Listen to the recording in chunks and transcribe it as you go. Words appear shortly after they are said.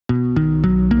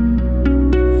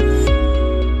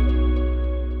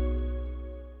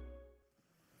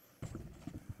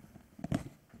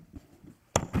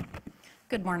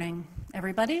Good morning,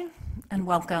 everybody, and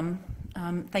welcome.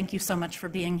 Thank you so much for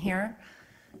being here.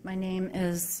 My name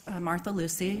is Martha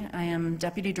Lucy. I am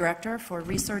Deputy Director for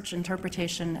Research,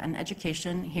 Interpretation, and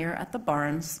Education here at the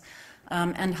Barnes.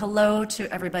 And hello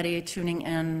to everybody tuning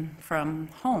in from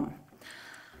home.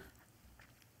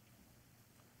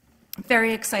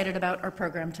 Very excited about our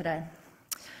program today.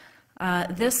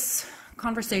 This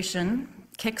conversation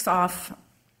kicks off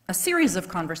a series of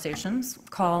conversations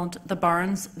called The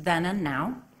Barnes Then and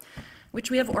Now, which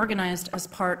we have organized as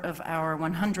part of our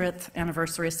 100th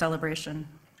anniversary celebration.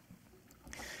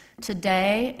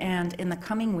 Today and in the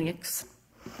coming weeks,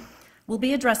 we'll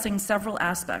be addressing several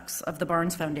aspects of the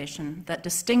Barnes Foundation that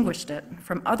distinguished it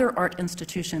from other art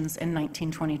institutions in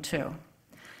 1922,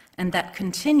 and that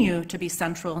continue to be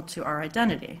central to our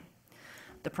identity: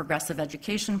 the progressive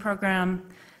education program,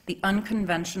 the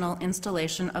unconventional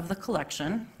installation of the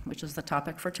collection, which is the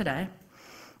topic for today,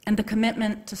 and the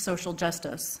commitment to social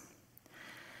justice.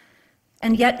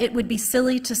 And yet it would be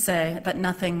silly to say that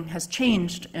nothing has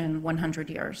changed in 100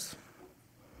 years.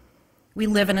 We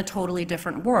live in a totally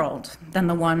different world than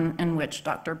the one in which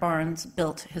Dr. Barnes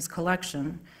built his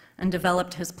collection and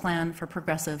developed his plan for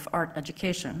progressive art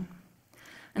education.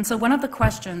 And so one of the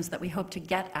questions that we hope to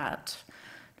get at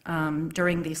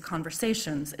during these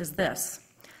conversations is this: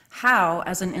 how,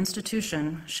 as an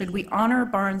institution, should we honor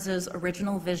Barnes's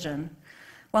original vision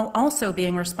while also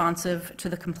being responsive to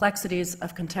the complexities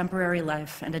of contemporary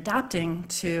life and adapting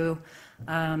to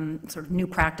sort of new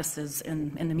practices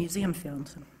in the museum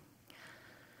field?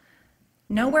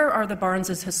 Nowhere are the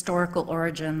Barnes's historical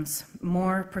origins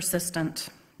more persistent,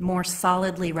 more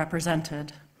solidly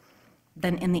represented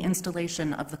than in the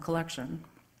installation of the collection.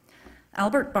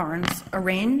 Albert Barnes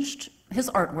arranged his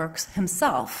artworks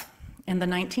himself in the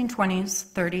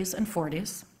 1920s, 30s, and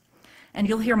 40s, and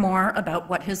you'll hear more about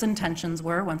what his intentions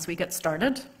were once we get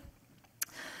started.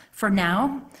 For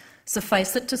now,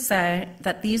 suffice it to say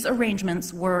that these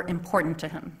arrangements were important to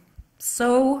him,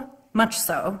 so much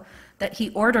so that he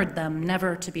ordered them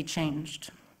never to be changed.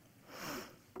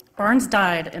 Barnes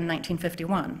died in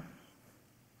 1951.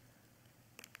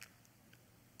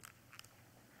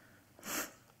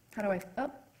 How do I,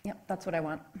 oh, yep, that's what I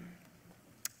want.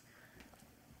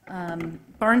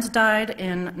 Barnes died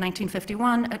in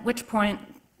 1951, at which point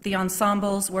the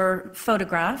ensembles were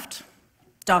photographed,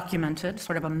 documented,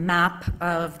 sort of a map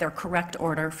of their correct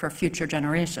order for future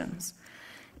generations.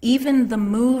 Even the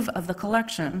move of the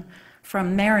collection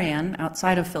from Marion,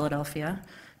 outside of Philadelphia,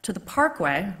 to the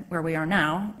Parkway, where we are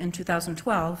now, in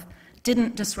 2012,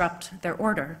 didn't disrupt their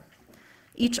order.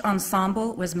 Each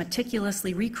ensemble was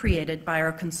meticulously recreated by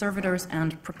our conservators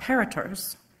and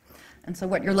preparators. And so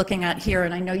what you're looking at here,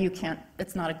 and I know you can't,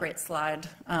 it's not a great slide,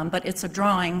 but it's a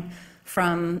drawing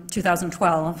from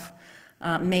 2012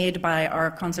 made by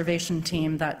our conservation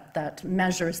team that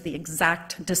measures the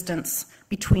exact distance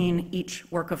between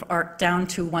each work of art down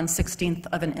to 1/16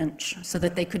 of an inch so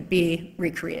that they could be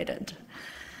recreated.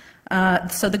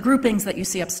 So the groupings that you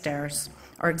see upstairs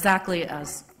are exactly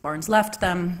as Barnes left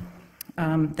them.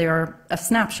 They are a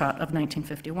snapshot of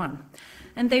 1951.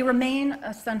 And they remain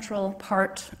a central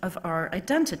part of our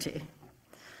identity.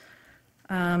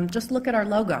 Just look at our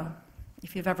logo.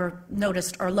 If you've ever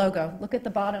noticed our logo, look at the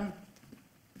bottom.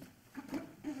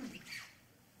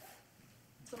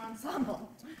 It's an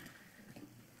ensemble.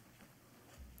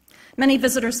 Many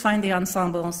visitors find the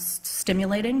ensembles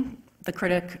stimulating. The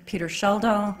critic Peter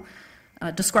Sheldall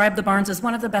described the Barnes as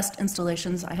one of the best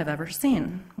installations I have ever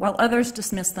seen, while others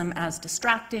dismiss them as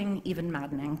distracting, even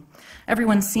maddening.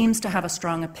 Everyone seems to have a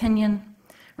strong opinion,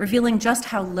 revealing just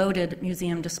how loaded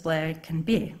museum display can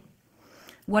be.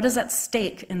 What is at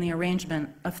stake in the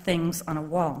arrangement of things on a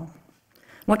wall?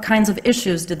 What kinds of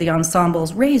issues did the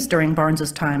ensembles raise during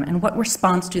Barnes's time, and what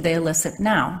response do they elicit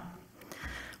now?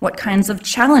 What kinds of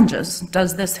challenges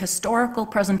does this historical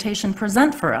presentation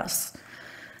present for us?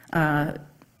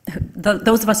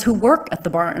 Those of us who work at the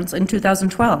Barnes in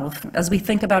 2012, as we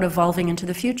think about evolving into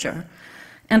the future.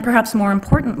 And perhaps more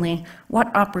importantly,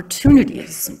 what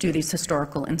opportunities do these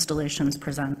historical installations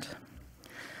present?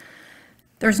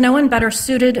 There's no one better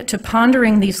suited to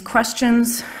pondering these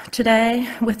questions today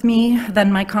with me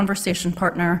than my conversation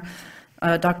partner,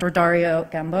 Dr. Dario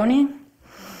Gamboni.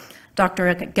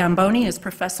 Dr. Gamboni is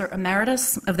Professor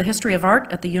Emeritus of the History of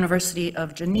Art at the University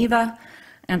of Geneva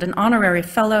and an honorary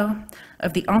fellow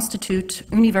of the Institut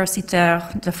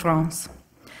Universitaire de France.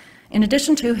 In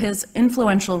addition to his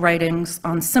influential writings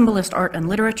on symbolist art and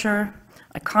literature,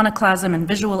 iconoclasm and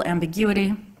visual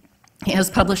ambiguity, he has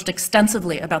published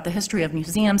extensively about the history of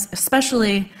museums,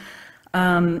 especially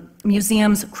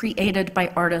museums created by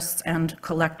artists and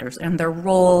collectors and their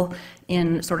role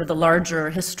in sort of the larger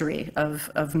history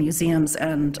of museums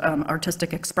and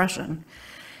artistic expression.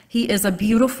 He is a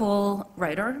beautiful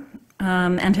writer,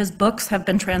 and his books have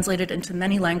been translated into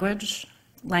many languages.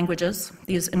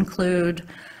 These include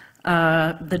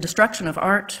The Destruction of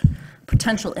Art,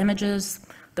 Potential Images,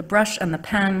 The Brush and the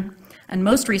Pen, and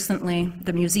most recently,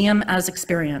 The Museum as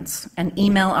Experience, an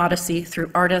email odyssey through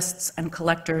artists' and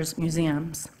collectors'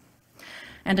 museums.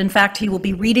 And in fact, he will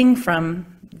be reading from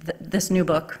this new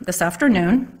book this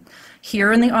afternoon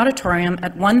here in the auditorium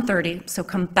at 1:30, so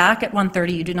come back at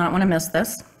 1:30, you do not want to miss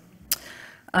this.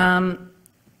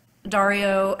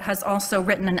 Dario has also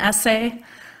written an essay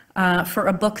for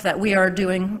a book that we are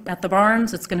doing at the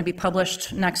Barnes. It's going to be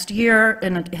published next year,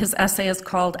 and his essay is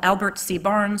called Albert C.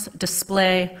 Barnes,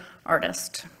 Display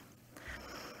Artist.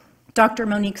 Dr.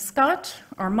 Monique Scott,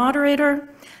 our moderator,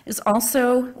 is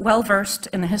also well-versed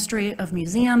in the history of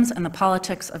museums and the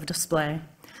politics of display.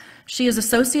 She is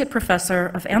Associate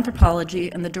Professor of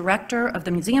Anthropology and the Director of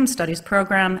the Museum Studies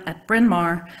program at Bryn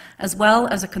Mawr, as well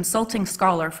as a consulting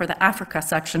scholar for the Africa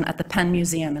section at the Penn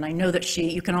Museum. And I know that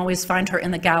you can always find her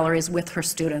in the galleries with her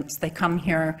students. They come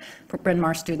here, for Bryn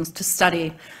Mawr students, to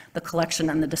study the collection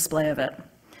and the display of it.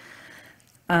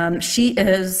 She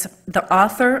is the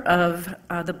author of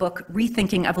the book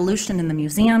Rethinking Evolution in the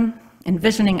Museum,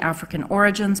 Envisioning African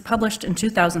Origins, published in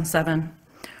 2007.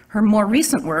 Her more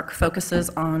recent work focuses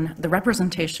on the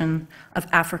representation of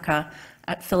Africa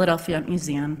at Philadelphia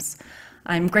museums.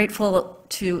 I'm grateful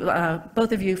to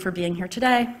both of you for being here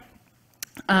today.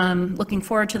 Looking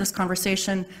forward to this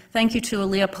conversation. Thank you to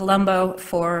Aaliyah Palumbo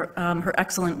for her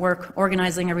excellent work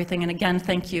organizing everything, and again,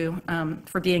 thank you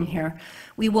for being here.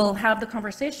 We will have the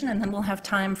conversation, and then we'll have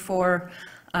time for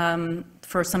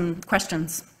some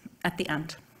questions at the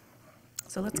end.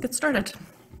 So let's get started.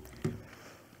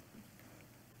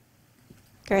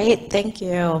 Great, thank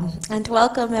you. And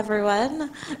welcome,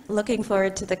 everyone. Looking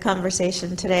forward to the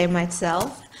conversation today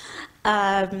myself.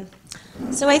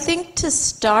 So I think to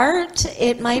start,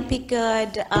 it might be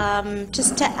good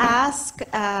just to ask,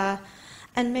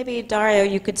 and maybe Dario,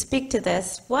 you could speak to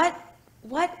this, what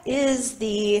is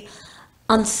the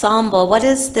ensemble, what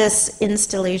is this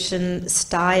installation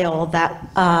style that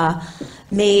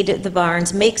makes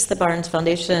the Barnes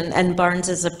Foundation and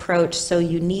Barnes's approach so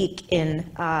unique in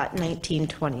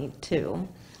 1922?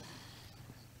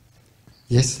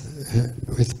 Yes,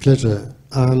 with pleasure.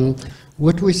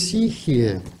 What we see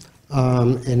here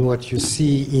and what you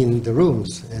see in the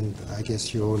rooms, and I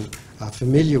guess you all are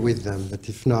familiar with them, but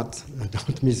if not,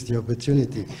 don't miss the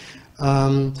opportunity,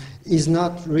 is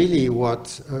not really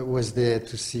what was there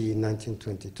to see in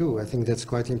 1922. I think that's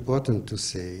quite important to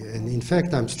say. And in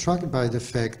fact, I'm struck by the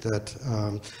fact that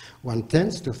we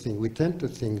tend to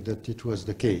think that it was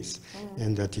the case,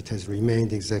 and that it has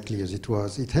remained exactly as it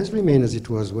was. It has remained as it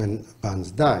was when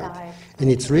Barnes died. And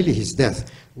it's really his death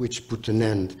which put an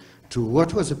end to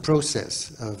what was a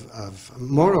process of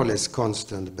more or less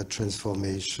constant but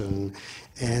transformation.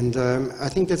 And I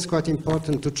think that's quite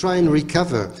important to try and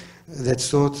recover that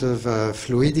sort of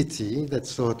fluidity, that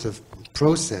sort of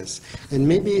process. And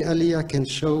maybe Aliyah can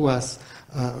show us,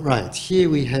 right, here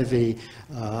we have a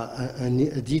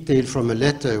detail from a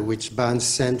letter which Barnes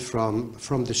sent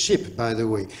from the ship, by the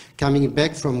way, coming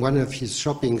back from one of his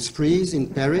shopping sprees in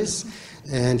Paris.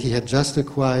 And he had just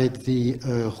acquired the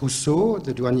Rousseau,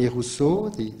 the Douanier Rousseau,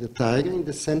 the tiger in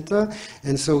the center.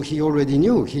 And so he already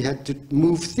knew he had to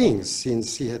move things,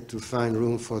 since he had to find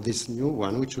room for this new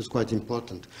one, which was quite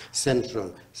important,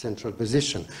 central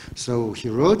position. So he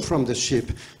wrote from the ship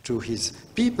to his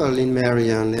people in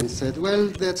Marion and said, well,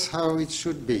 that's how it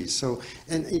should be. So,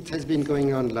 and it has been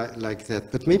going on like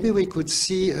that. But maybe we could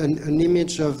see an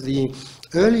image of the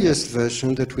earliest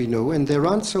version that we know, and there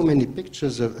aren't so many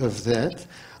pictures of that.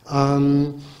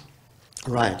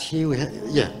 Right, here we have,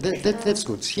 yeah, that's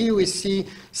good. Here we see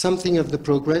something of the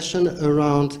progression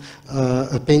around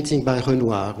a painting by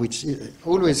Renoir, which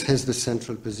always has the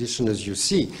central position, as you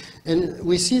see. And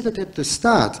we see that at the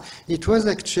start, it was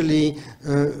actually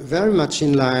very much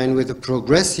in line with a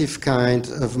progressive kind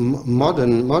of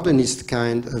modernist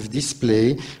kind of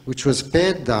display, which was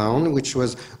pared down, which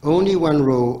was only one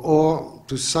row, or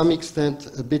to some extent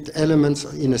a bit elements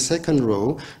in a second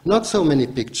row, not so many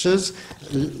pictures,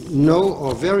 no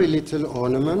or very little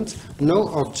ornament, no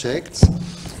objects,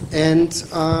 and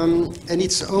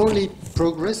it's only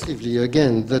progressively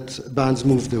again that Barnes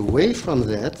moved away from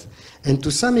that, and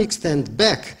to some extent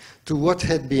back to what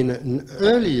had been an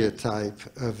earlier type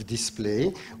of display,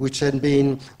 which had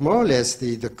been more or less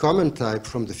the common type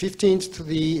from the 15th to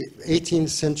the 18th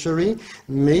century.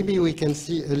 Maybe we can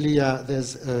see, Leah,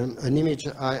 there's an image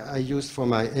I used for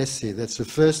my essay. That's the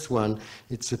first one.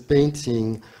 It's a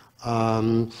painting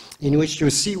in which you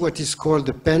see what is called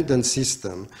the pendant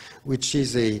system, which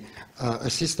is a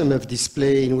system of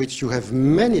display in which you have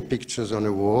many pictures on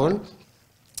a wall.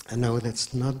 No,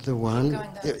 that's not the one.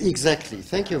 Exactly.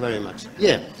 Thank you very much.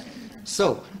 Yeah.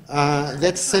 So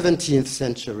that's 17th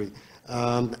century.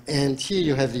 And here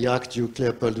you have the Archduke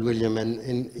Leopold William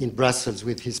in Brussels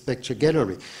with his picture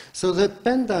gallery. So the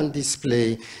pendant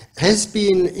display has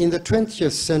been in the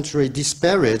 20th century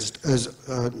disparaged as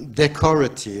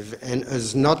decorative and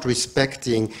as not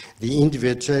respecting the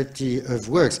individuality of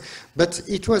works. But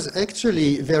it was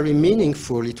actually very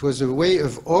meaningful. It was a way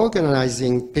of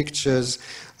organizing pictures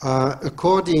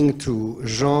according to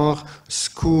genre,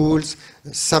 schools,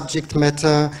 subject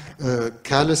matter,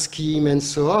 color scheme, and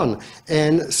so on,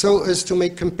 and so as to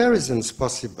make comparisons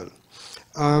possible.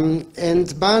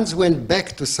 And Barnes went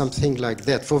back to something like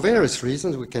that for various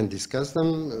reasons. We can discuss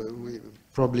them. We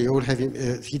probably all have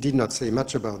he did not say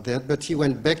much about that, but he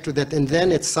went back to that, and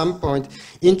then at some point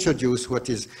introduced what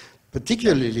is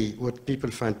particularly, what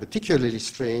people find particularly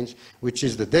strange, which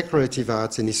is the decorative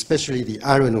arts, and especially the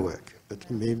ironwork. But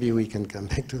maybe we can come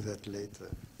back to that later.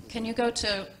 Can you go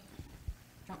to,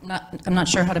 I'm not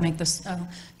sure how to make this,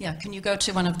 yeah, can you go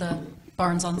to one of the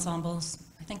Barnes ensembles?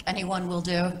 I think anyone will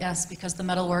do, yes, because the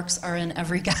metalworks are in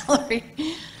every gallery.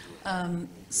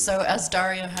 So as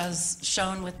Dario has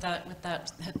shown with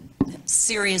that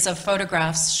series of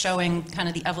photographs showing kind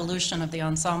of the evolution of the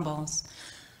ensembles,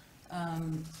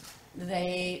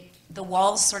 the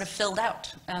walls sort of filled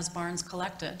out as Barnes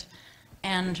collected.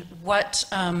 And what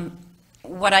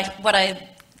I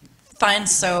find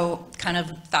so kind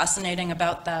of fascinating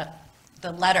about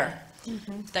the letter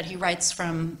that he writes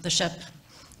from the ship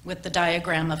with the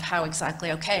diagram of how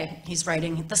exactly, okay, he's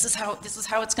writing, this is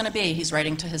how it's going to be. He's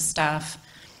writing to his staff.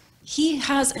 He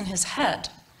has in his head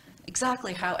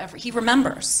exactly how he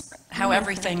remembers how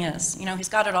everything is. You know, he's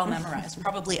got it all memorized,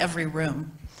 probably every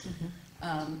room.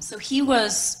 So he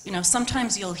was, you know,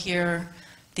 sometimes you'll hear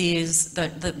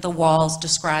the walls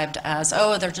described as,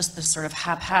 oh, they're just this sort of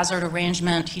haphazard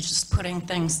arrangement. He's just putting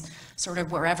things sort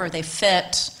of wherever they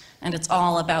fit, and it's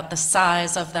all about the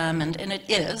size of them, and it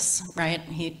is, right?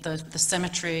 The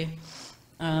symmetry,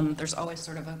 there's always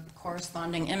sort of a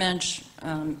corresponding image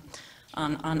on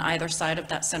either side of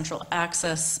that central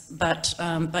axis, but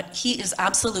he is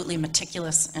absolutely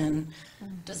meticulous in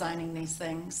designing these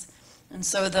things. And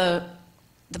so the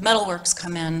metalworks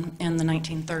come in the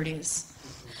 1930s.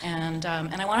 And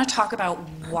I want to talk about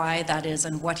why that is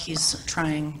and what he's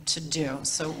trying to do.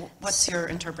 So what's your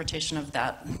interpretation of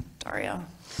that, Dario?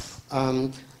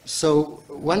 So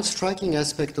one striking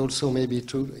aspect also maybe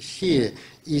to here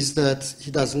is that he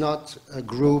does not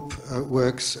group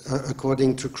works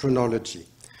according to chronology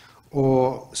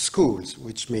or schools,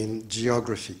 which mean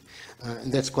geography.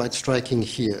 And that's quite striking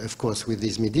here, of course, with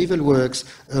these medieval works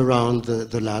around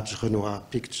the large Renoir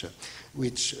picture,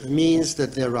 which means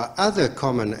that there are other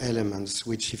common elements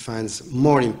which he finds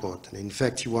more important. In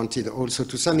fact, he wanted also,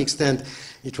 to some extent,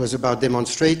 it was about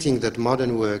demonstrating that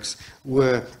modern works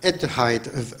were at the height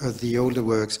of the older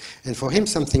works, and for him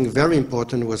something very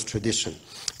important was tradition,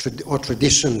 or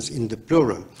traditions in the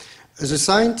plural. As a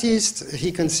scientist,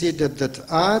 he considered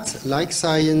that art, like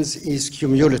science, is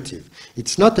cumulative.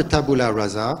 It's not a tabula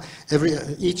rasa.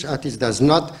 Each artist does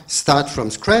not start from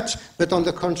scratch, but on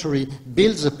the contrary,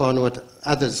 builds upon what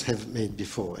others have made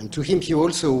before. And to him, he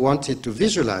also wanted to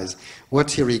visualize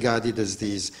what he regarded as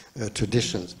these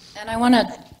traditions. And I want to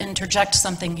interject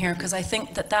something here, because I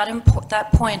think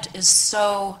that point is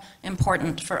so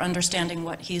important for understanding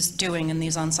what he's doing in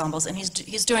these ensembles. And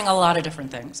he's doing a lot of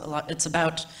different things. It's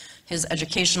about his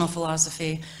educational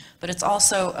philosophy, but it's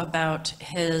also about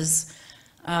his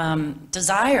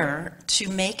desire to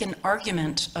make an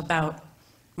argument about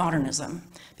modernism.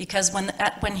 Because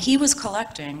when he was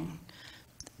collecting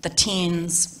the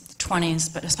teens,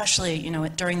 20s, but especially, you know,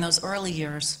 during those early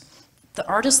years, the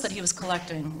artists that he was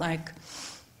collecting, like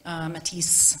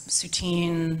Matisse,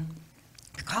 Soutine,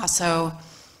 Picasso,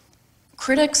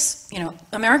 critics, you know,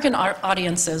 American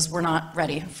audiences were not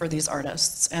ready for these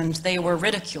artists, and they were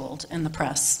ridiculed in the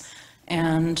press.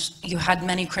 And you had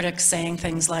many critics saying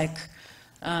things like,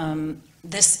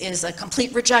 this is a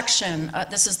complete rejection,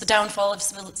 this is the downfall of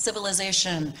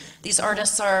civilization, these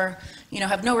artists are, you know,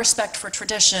 have no respect for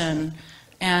tradition,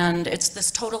 and it's this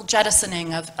total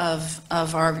jettisoning of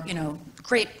our, you know,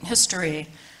 great history.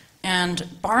 And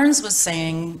Barnes was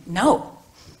saying, no,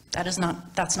 that's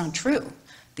not true.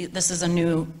 This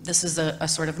is a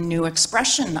sort of new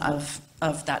expression of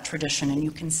that tradition, and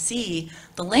you can see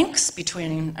the links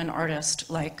between an artist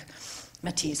like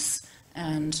Matisse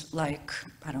and like,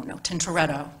 I don't know,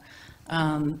 Tintoretto.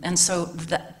 And so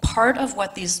that part of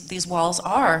what these walls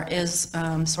are is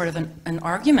sort of an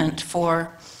argument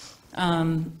for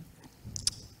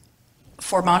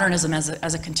modernism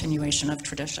as a continuation of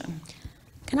tradition.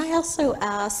 Can I also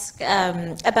ask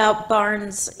about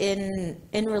Barnes in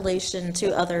relation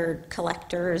to other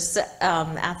collectors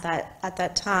at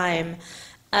that time?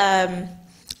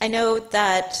 I know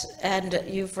that, and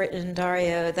you've written,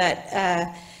 Dario,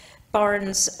 that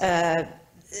Barnes,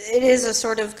 it is a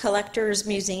sort of collector's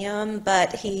museum,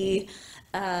 but he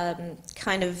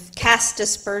kind of cast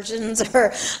aspersions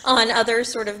on other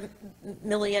sort of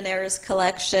millionaires'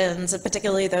 collections,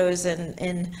 particularly those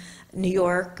in New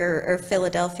York or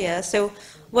Philadelphia. So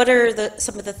what are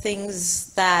some of the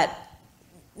things that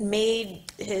made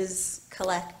his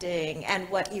collecting and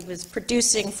what he was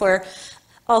producing for?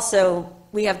 Also,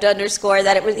 we have to underscore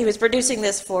that he was producing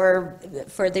this for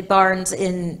the Barnes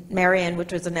in Marion,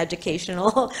 which was an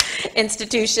educational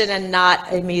institution and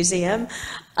not a museum.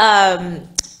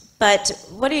 But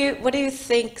what do you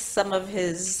think some of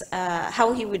his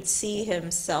how he would see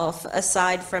himself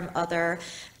aside from other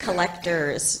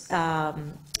collectors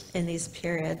in these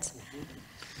periods?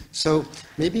 So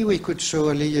maybe we could show,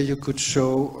 Aliyah, you could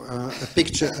show a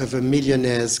picture of a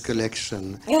millionaire's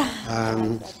collection. Yeah.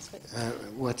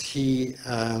 What he,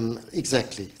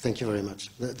 exactly, thank you very much,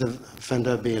 the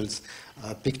Vanderbilt's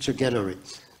picture gallery.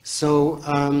 So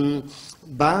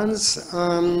Barnes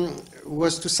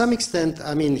was to some extent,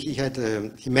 I mean,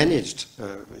 he managed,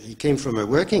 he came from a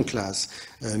working class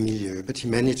milieu, but he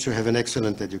managed to have an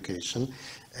excellent education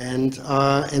and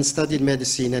studied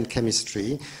medicine and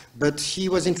chemistry, but he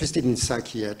was interested in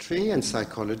psychiatry and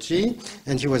psychology,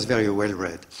 and he was very well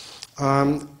read.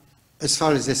 As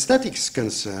far as aesthetics is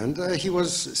concerned, he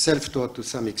was self-taught to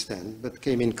some extent, but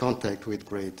came in contact with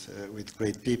great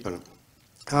people.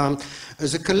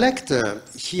 As a collector,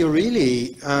 he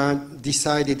really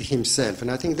decided himself,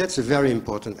 and I think that's a very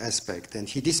important aspect, and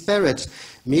he disparaged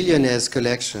millionaires'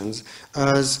 collections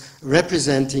as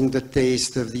representing the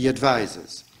taste of the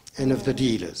advisors and of the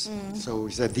dealers. So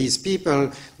he said these people,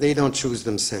 they don't choose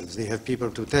themselves. They have people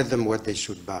to tell them what they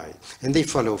should buy. And they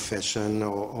follow fashion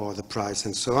or the price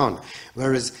and so on.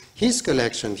 Whereas his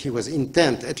collection, he was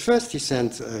intent. At first he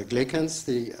sent Glekens,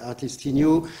 the artist he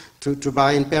knew, to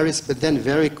buy in Paris, but then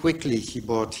very quickly he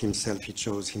bought himself, he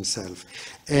chose himself.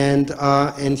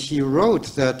 And he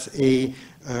wrote that a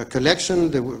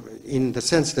collection, in the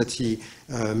sense that he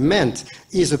meant,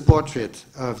 is a portrait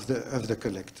of the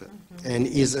collector, and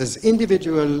is as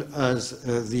individual as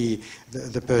the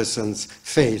person's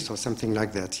face or something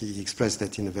like that. He expressed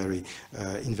that in a very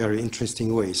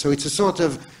interesting way. So it's a sort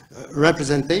of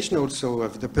representation also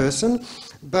of the person,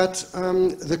 but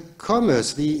the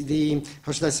commerce, the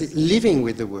how should I say, living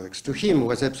with the works, to him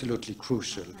was absolutely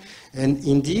crucial. And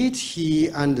indeed, he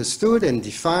understood and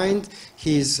defined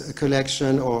his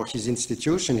collection or his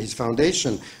institution, his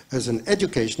foundation, as an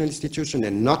educational institution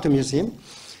and not a museum.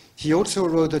 He also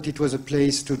wrote that it was a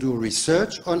place to do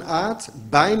research on art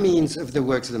by means of the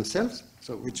works themselves,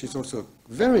 so which is also a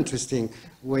very interesting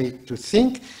way to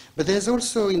think. But there's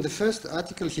also, in the first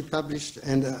article he published,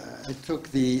 and I took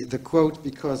the quote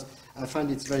because I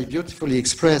find it's very beautifully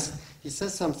expressed, he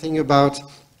says something about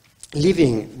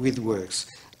living with works.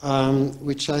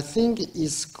 Which I think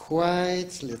is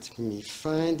quite, let me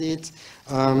find it,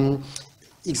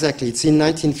 exactly, it's in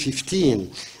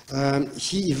 1915.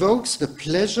 He evokes the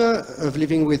pleasure of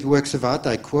living with works of art,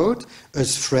 I quote,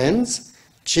 as friends,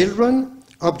 children,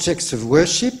 objects of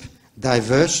worship,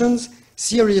 diversions,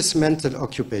 serious mental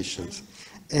occupations.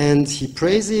 And he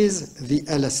praises the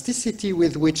elasticity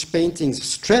with which paintings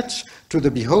stretch to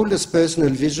the beholder's personal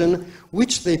vision,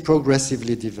 which they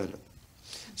progressively develop.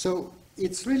 So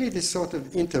it's really this sort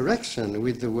of interaction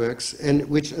with the works, and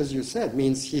which, as you said,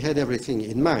 means he had everything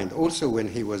in mind, also when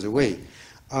he was away,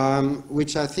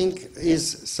 which I think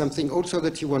is something also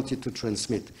that he wanted to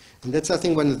transmit. And that's, I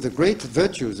think, one of the great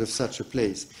virtues of such a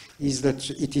place, is that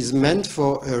it is meant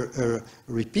for a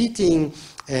repeating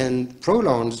and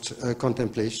prolonged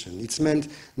contemplation. It's meant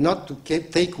not to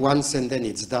take once and then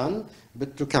it's done,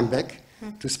 but to come back,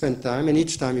 to spend time, and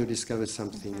each time you discover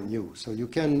something new. So you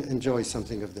can enjoy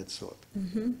something of that sort.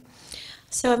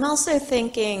 So I'm also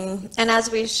thinking, and as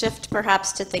we shift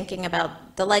perhaps to thinking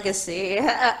about the legacy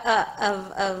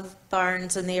of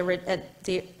Barnes and the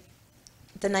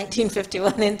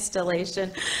 1951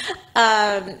 installation,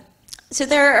 So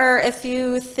there are a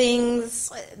few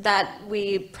things that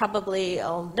we probably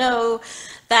all know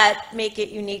that make it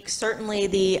unique. Certainly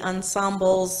the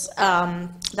ensembles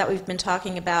that we've been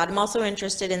talking about. I'm also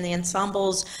interested in the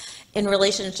ensembles in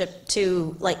relationship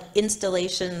to like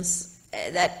installations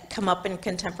that come up in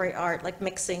contemporary art, like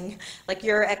mixing, like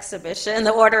your exhibition,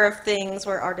 the order of things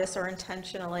where artists are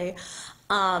intentionally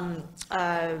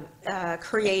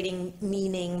creating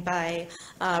meaning by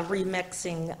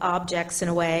remixing objects in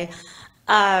a way.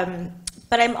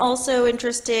 But I'm also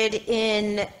interested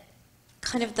in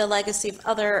kind of the legacy of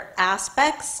other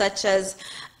aspects, such as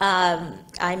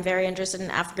I'm very interested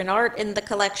in African art in the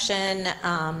collection,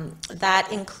 that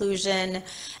inclusion,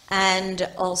 and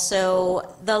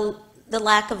also the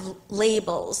lack of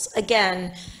labels.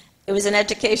 Again, it was an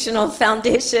educational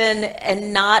foundation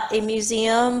and not a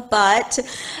museum, but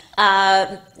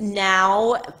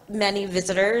now many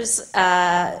visitors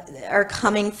are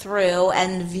coming through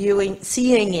and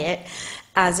seeing it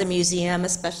as a museum,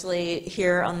 especially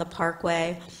here on the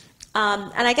Parkway.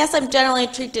 And I guess I'm generally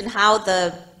intrigued in how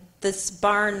this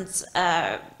Barnes,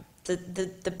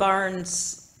 the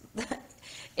Barnes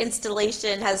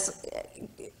installation has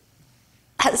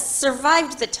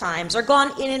survived the times or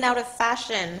gone in and out of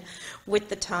fashion with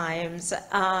the times.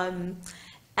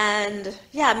 And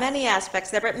yeah, many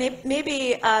aspects there, but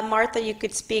maybe Martha, you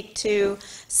could speak to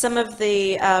some of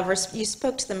the, you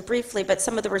spoke to them briefly, but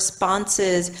some of the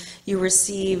responses you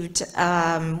received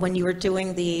when you were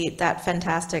doing that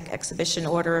fantastic exhibition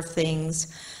Order of Things,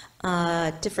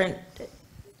 different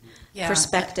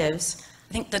perspectives.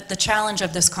 I think that the challenge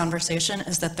of this conversation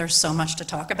is that there's so much to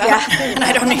talk about, and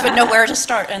I don't even know where to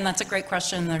start, and that's a great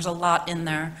question. There's a lot in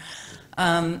there.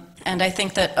 And I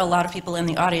think that a lot of people in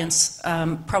the audience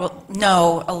probably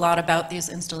know a lot about these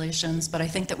installations, but I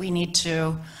think that we need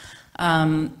to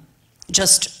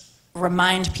just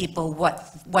remind people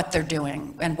what they're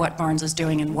doing and what Barnes is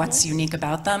doing and what's unique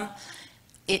about them.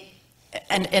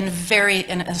 And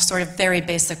in a sort of very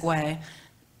basic way,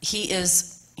 he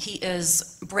is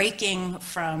breaking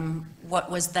from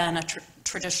what was then a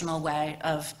traditional way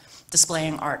of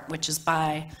displaying art, which is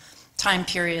by time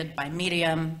period, by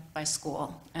medium, by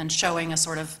school, and showing a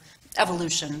sort of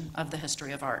evolution of the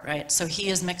history of art, right? So he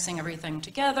is mixing everything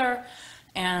together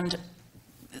and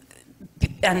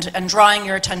drawing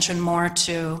your attention more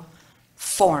to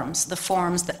forms, the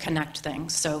forms that connect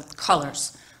things, so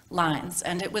colors, lines,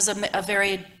 and it was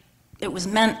it was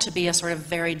meant to be a sort of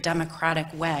very democratic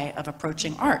way of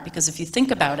approaching art, because if you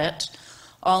think about it,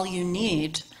 all you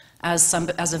need as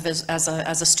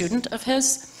a student of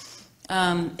his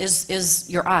is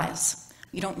your eyes.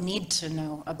 You don't need to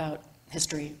know about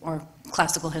history or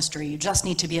classical history. You just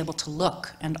need to be able to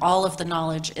look, and all of the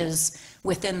knowledge is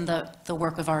within the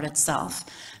work of art itself.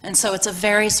 And so it's a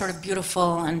very sort of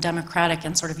beautiful and democratic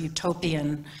and sort of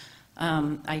utopian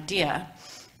idea.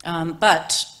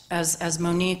 But as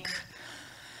Monique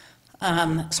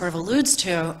sort of alludes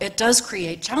to, it does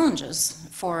create challenges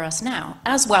for us now,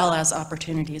 as well as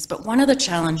opportunities. But one of the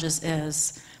challenges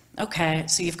is, okay,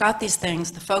 so you've got these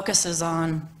things, the focus is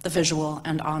on the visual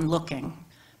and on looking.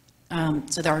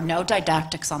 So there are no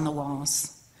didactics on the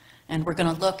walls. And we're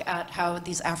going to look at how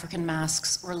these African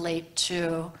masks relate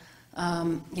to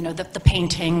the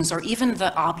paintings or even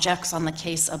the objects on the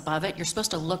case above it. You're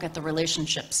supposed to look at the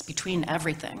relationships between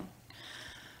everything.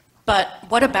 But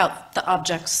what about the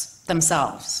objects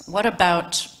themselves? What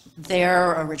about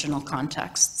their original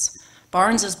contexts?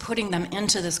 Barnes is putting them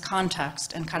into this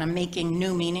context and kind of making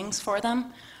new meanings for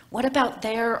them. What about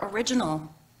their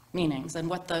original meanings and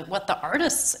what the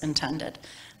artists intended?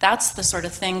 That's the sort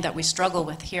of thing that we struggle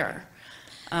with here.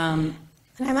 And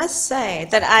I must say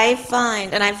that I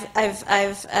find, and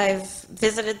I've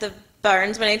visited the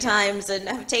Barnes many times and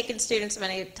have taken students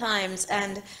many times,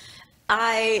 and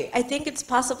I think it's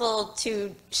possible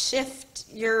to shift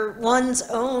one's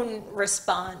own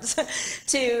response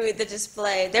to the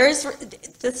display. There is,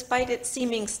 despite it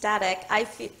seeming static, I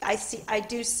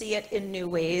do see it in new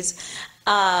ways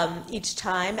each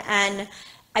time, and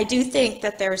I do think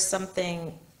that there's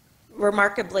something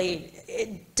remarkably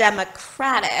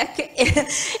democratic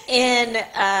in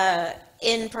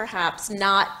perhaps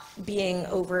not being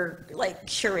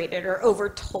curated or over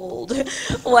told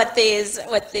what these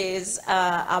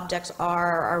objects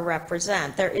are or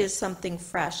represent. There is something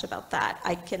fresh about that.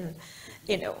 I can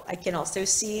also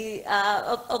see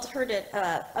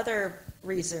other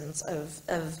reasons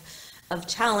of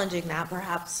challenging that,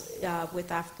 perhaps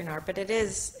with African art, but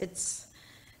it's.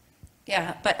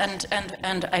 Yeah, but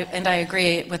and I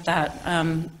agree with that.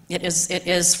 It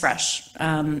is fresh,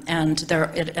 and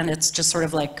it's just sort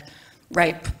of like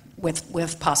ripe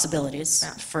with possibilities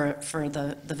for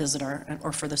the visitor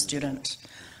or for the student.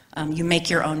 You make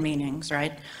your own meanings,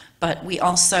 right? But we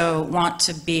also want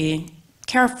to be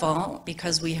careful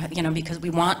because we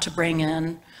want to bring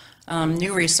in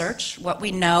new research, what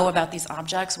we know about these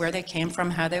objects, where they came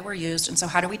from, how they were used, and so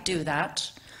how do we do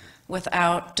that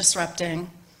without disrupting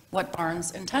what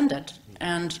Barnes intended?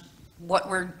 And what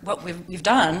we've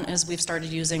done is we've started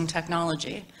using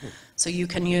technology. So you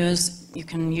can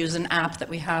use an app that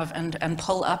we have and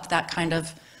pull up that kind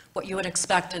of what you would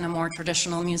expect in a more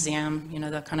traditional museum,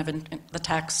 the kind of the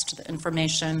text, the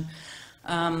information.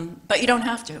 But you don't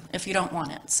have to if you don't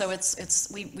want it. So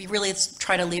we really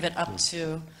try to leave it up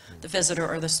to the visitor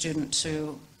or the student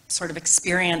to sort of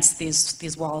experience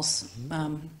these walls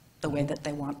the way that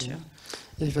they want to.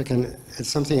 If I can add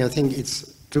something, I think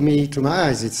it's, to my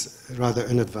eyes, it's rather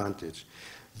an advantage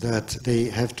that they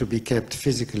have to be kept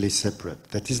physically separate.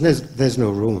 That is, there's no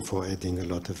room for adding a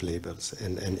lot of labels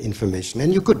and information.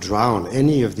 And you could drown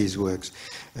any of these works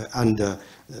under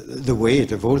the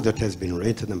weight of all that has been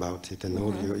written about it, and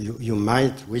all you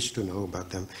might wish to know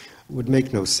about them would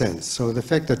make no sense. So the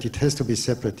fact that it has to be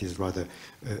separate is rather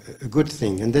a good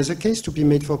thing. And there's a case to be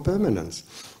made for permanence,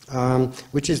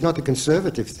 which is not a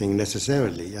conservative thing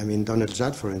necessarily. I mean, Donald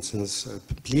Judd, for instance,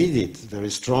 pleaded very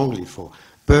strongly for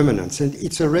permanence. And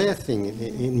it's a rare thing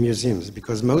in museums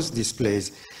because most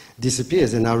displays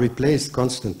disappears and are replaced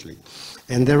constantly.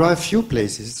 And there are a few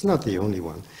places, it's not the only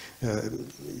one.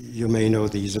 You may know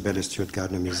the Isabella Stewart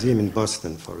Gardner Museum in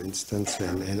Boston, for instance,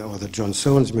 or the John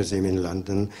Soane's Museum in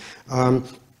London.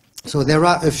 So there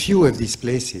are a few of these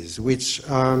places which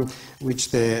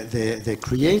their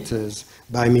creators,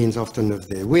 by means often of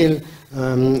their will,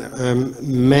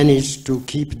 managed to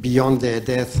keep beyond their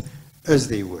death as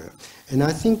they were. And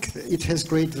I think it has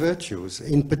great virtues.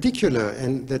 In particular,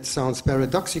 and that sounds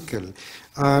paradoxical,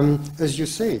 as you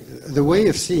say, the way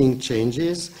of seeing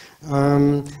changes,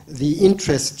 the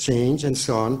interests change and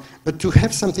so on, but to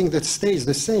have something that stays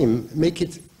the same, make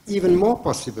it even more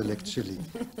possible, actually.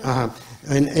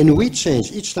 And we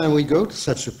change. Each time we go to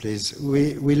such a place,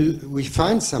 we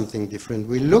find something different,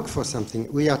 we look for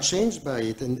something, we are changed by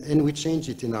it, and we change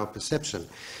it in our perception.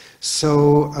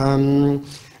 So,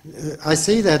 I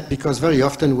say that because very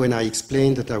often when I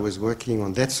explained that I was working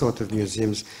on that sort of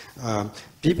museums,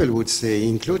 people would say,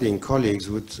 including colleagues,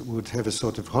 would have a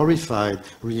sort of horrified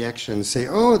reaction, say,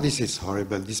 oh, this is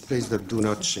horrible, this place that do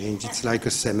not change, it's like a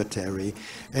cemetery.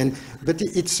 But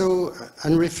it's so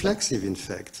unreflexive, in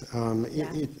fact.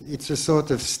 It's a sort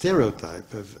of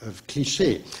stereotype, of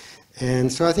cliche.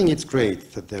 And so I think it's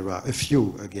great that there are a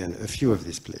few of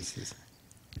these places.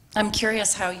 I'm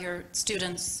curious how your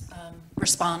students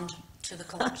respond to the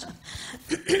collection.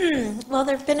 Well,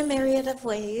 there have been a myriad of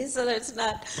ways, so there's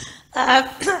not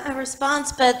a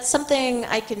response, but something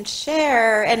I can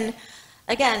share. And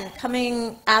again,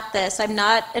 coming at this, I'm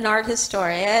not an art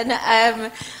historian.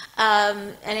 I'm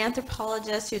an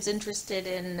anthropologist who's interested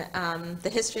in the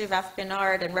history of African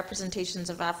art and representations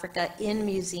of Africa in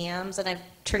museums, and I've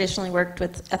traditionally worked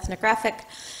with ethnographic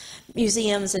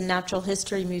museums and natural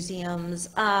history museums.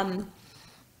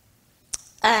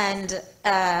 And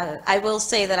I will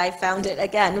say that I found it,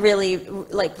 again, really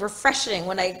refreshing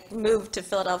when I moved to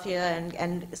Philadelphia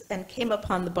and came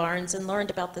upon the Barnes and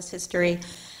learned about this history.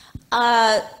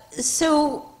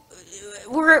 So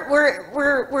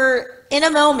we're in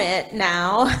a moment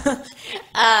now.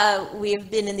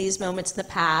 We've been in these moments in the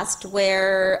past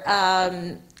where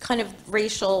kind of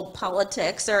racial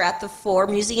politics are at the fore.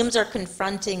 Museums are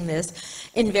confronting this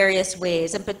in various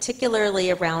ways, and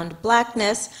particularly around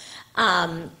Blackness.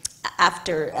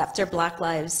 After Black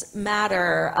Lives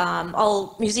Matter,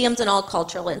 all museums and all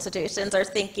cultural institutions are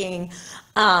thinking,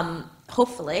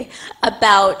 hopefully,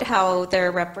 about how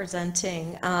they're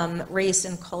representing race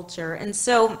and culture. And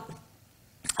so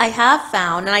I have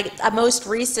found, and a most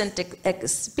recent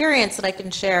experience that I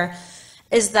can share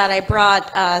is that I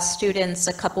brought students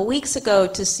a couple weeks ago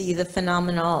to see the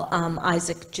phenomenal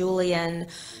Isaac Julian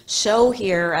show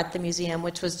here at the museum,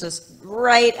 which was just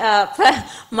right up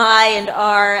my and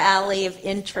our alley of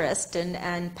interest,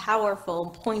 and powerful,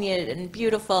 poignant, and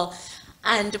beautiful.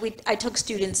 And I took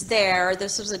students there.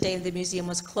 This was the day the museum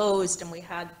was closed, and we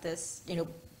had this,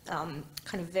 kind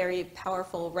of very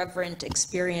powerful, reverent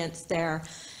experience there.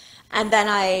 And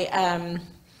then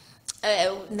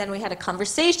then we had a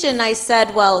conversation. I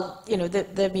said, well,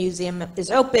 the museum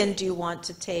is open. Do you want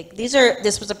to take,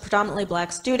 this was a predominantly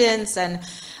Black students, and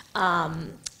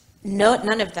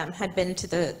none of them had been to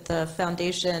the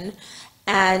foundation.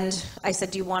 And I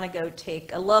said, do you want to go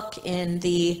take a look in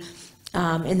the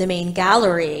main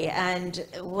gallery? And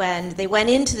when they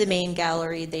went into the main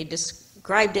gallery, they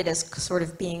described it as sort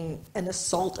of being an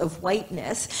assault of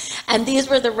whiteness. And these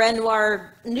were the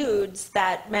Renoir nudes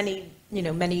that many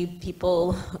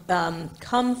people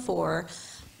come for.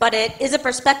 But it is a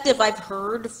perspective I've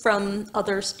heard from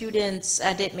other students,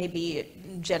 and it may be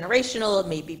generational, it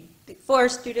may be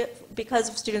because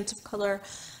of students of color.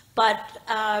 But,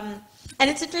 and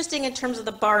it's interesting in terms of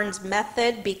the Barnes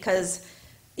method, because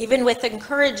even with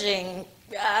encouraging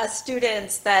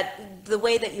students that the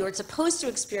way that you're supposed to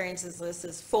experience this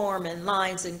is form and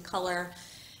lines and color,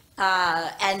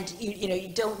 and you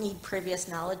don't need previous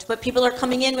knowledge, but people are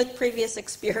coming in with previous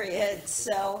experience,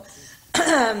 so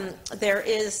there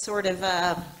is sort of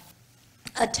a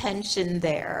tension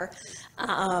there.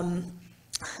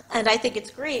 And I think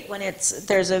it's great when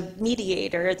there's a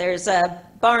mediator, there's a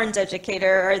Barnes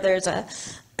educator, or there's a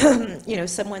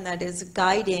someone that is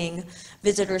guiding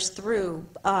visitors through.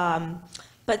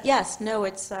 But yes, no,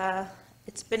 it's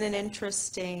been an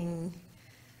interesting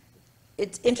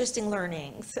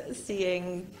learning,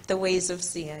 seeing the ways of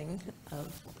seeing.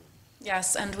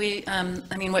 Yes, and we,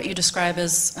 I mean, what you describe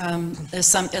is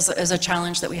a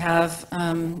challenge that we have,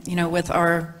 with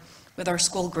our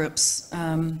school groups.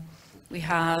 We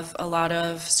have a lot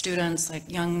of students, like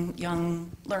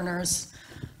young learners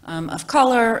of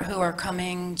color, who are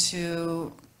coming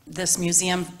to this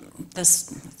museum.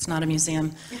 It's not a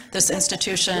museum, this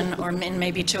institution, or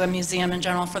maybe to a museum in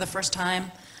general for the first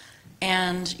time,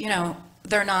 and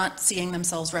they're not seeing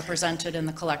themselves represented in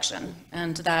the collection,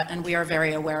 and we are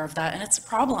very aware of that, and it's a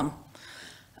problem.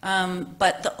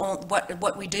 But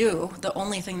what we do, the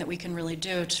only thing that we can really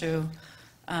do to,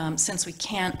 since we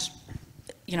can't,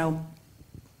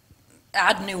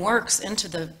 add new works into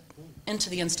the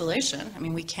installation. I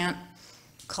mean, we can't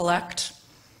collect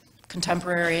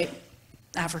contemporary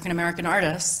African American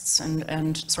artists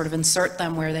and sort of insert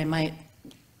them where they might,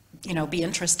 be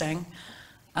interesting.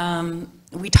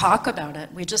 We talk about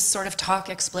it. We just sort of talk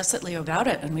explicitly about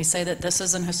it, and we say that this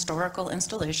is an historical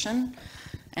installation,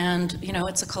 and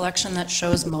it's a collection that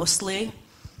shows mostly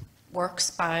works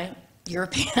by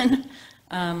European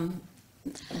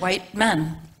white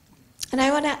men. And I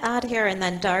want to add here, and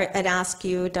then ask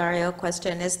you, Dario, a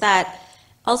question, is that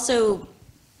also,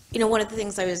 one of the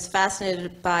things I was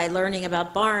fascinated by learning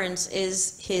about Barnes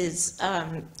is his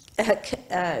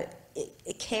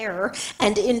care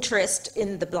and interest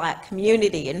in the Black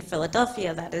community in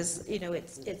Philadelphia. That is,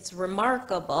 it's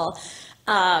remarkable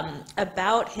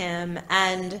about him,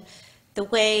 and the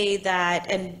way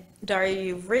that, and Dario,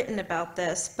 you've written about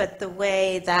this, but the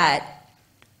way that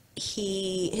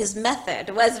his method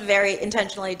was very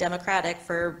intentionally democratic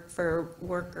for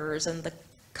workers and the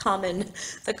common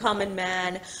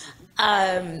man.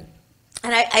 And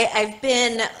I've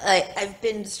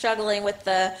been struggling with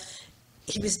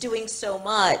he was doing so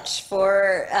much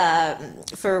for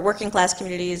working class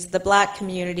communities, the Black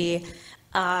community,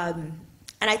 and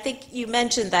I think you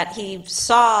mentioned that he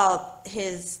saw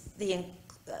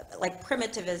like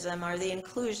primitivism or the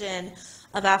inclusion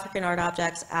of African art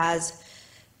objects as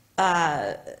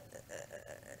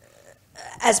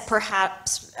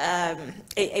perhaps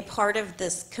a part of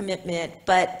this commitment,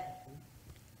 but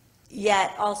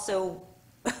yet also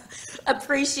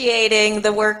appreciating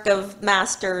the work of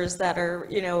masters that are,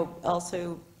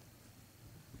 also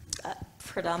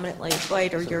predominantly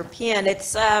white or European.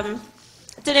 It's an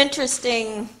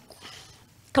interesting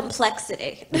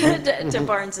complexity to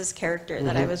Barnes's character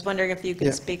that I was wondering if you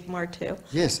could speak more to.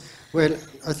 Yes, well,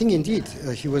 I think indeed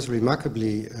he was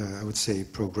remarkably, I would say,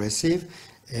 progressive,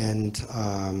 and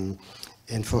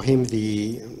for him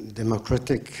the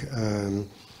democratic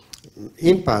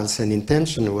impulse and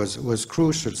intention was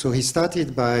crucial. So he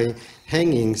started by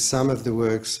hanging some of the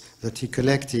works that he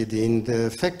collected in the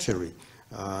factory,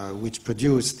 which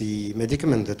produced the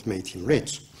medicament that made him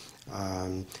rich.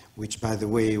 Which, by the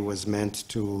way, was meant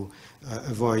to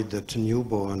avoid that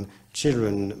newborn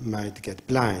children might get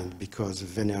blind because of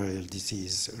venereal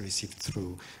disease received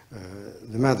through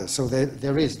the mother. So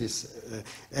there is this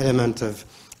element of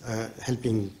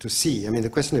helping to see. I mean, the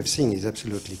question of seeing is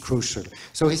absolutely crucial.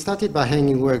 So he started by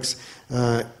hanging works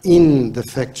in the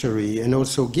factory and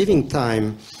also giving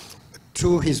time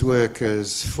to his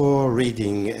workers for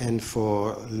reading and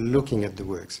for looking at the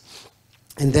works.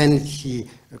 And then he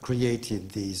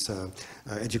created these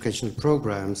educational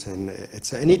programs, and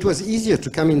it was easier to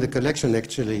come in the collection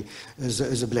actually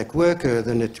as a Black worker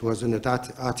than it was an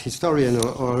art historian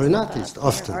or an artist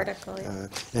often. Article, yeah.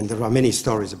 And there are many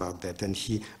stories about that. And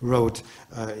he wrote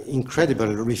incredible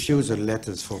refusal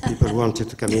letters for people who wanted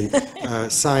to come in,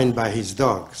 signed by his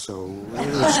dog. So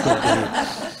which could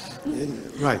be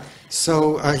Right.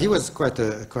 So he was quite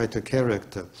a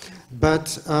character.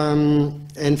 But,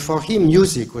 and for him,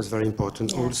 music was very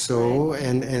important also, right.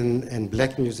 and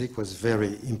black music was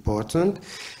very important.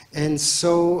 And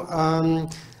so,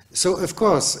 so of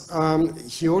course,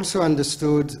 he also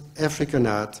understood African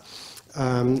art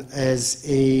as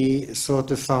a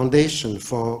sort of foundation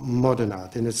for modern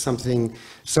art, and it's something,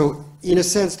 so in a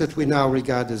sense that we now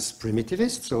regard as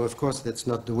primitivist, so of course that's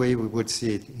not the way we would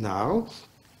see it now.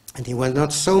 And he was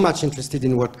not so much interested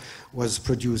in what was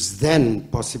produced then,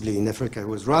 possibly in Africa. He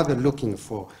was rather looking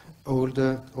for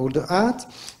older art.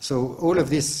 So all of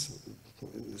this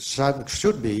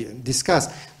should be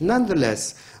discussed.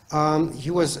 Nonetheless,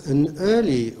 he was an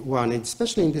early one,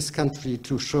 especially in this country,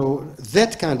 to show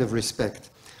that kind of respect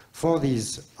for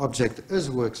these objects as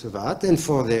works of art and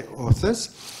for their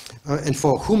authors. And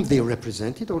for whom they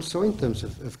represented also in terms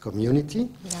of community.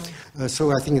 Yeah.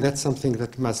 So I think that's something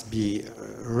that must be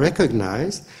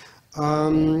recognized.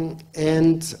 And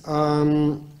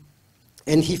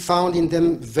he found in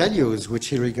them values which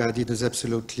he regarded as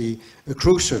absolutely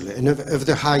crucial and of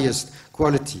the highest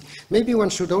quality. Maybe one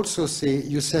should also say,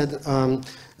 you said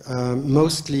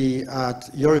mostly art,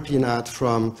 European art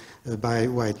by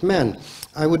white men.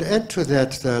 I would add to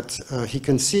that that he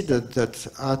considered that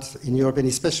art in Europe, and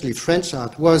especially French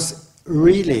art, was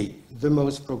really the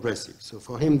most progressive. So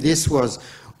for him, this was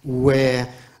where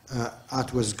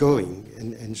art was going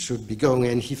and should be going,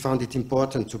 and he found it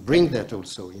important to bring that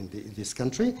also in this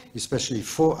country, especially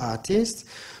for artists.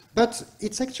 But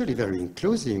it's actually very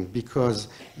inclusive, because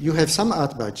you have some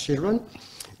art by children,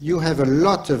 you have a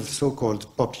lot of so-called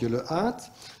popular art.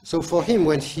 So for him,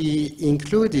 when he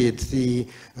included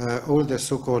all the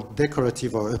so-called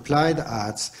decorative or applied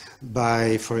arts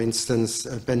by, for instance,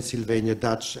 Pennsylvania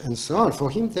Dutch and so on, for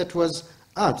him that was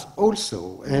art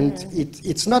also. And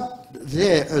it's not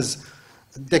there as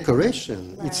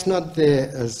decoration. Right. It's not there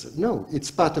as, no,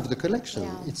 it's part of the collection.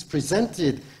 Yeah. It's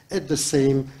presented at the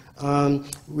same,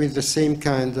 with the same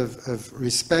kind of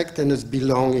respect and as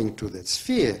belonging to that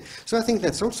sphere. So I think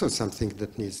that's also something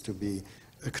that needs to be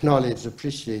acknowledged,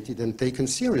 appreciated, and taken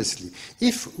seriously.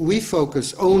 If we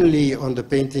focus only on the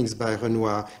paintings by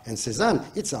Renoir and Cézanne,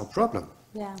 it's our problem.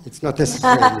 Yeah. It's not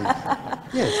necessarily.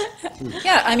 Yes.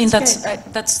 Yeah, I mean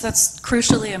that's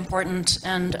crucially important.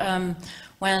 And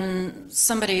when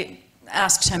somebody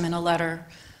asked him in a letter,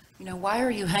 you know, why are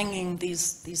you hanging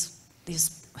these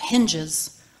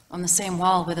hinges on the same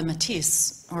wall with a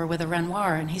Matisse or with a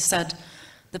Renoir? And he said,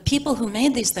 the people who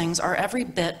made these things are every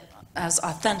bit as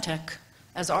authentic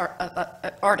as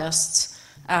artists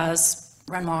as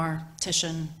Renoir,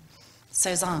 Titian,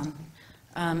 Cézanne.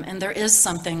 And there is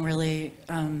something really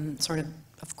sort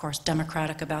of course,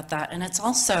 democratic about that. And it's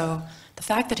also the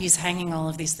fact that he's hanging all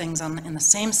of these things in the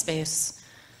same space.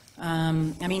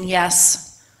 I mean,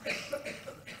 yes,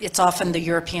 it's often the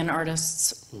European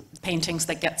artists' paintings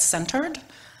that get centered.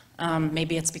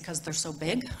 Maybe it's because they're so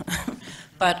big,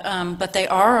 but they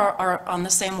are on the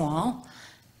same wall.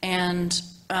 And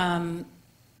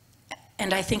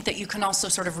I think that you can also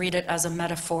sort of read it as a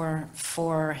metaphor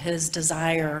for his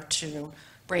desire to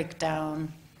break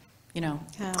down, you know,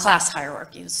 class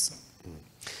hierarchies.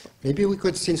 Maybe we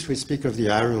could, since we speak of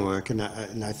the ironwork, and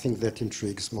I think that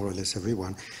intrigues more or less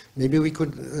everyone, maybe we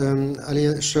could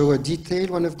show a detail,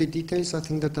 one of the details I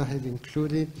think that I have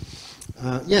included.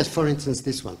 Yes, for instance,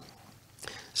 this one.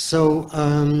 So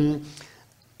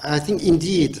I think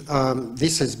indeed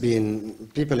this has been,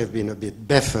 people have been a bit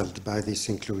baffled by this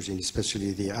inclusion,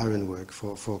 especially the ironwork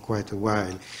for quite a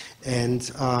while. And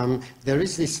there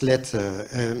is this letter,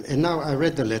 and now I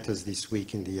read the letters this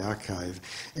week in the archive.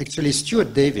 Actually,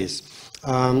 Stuart Davis,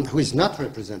 who is not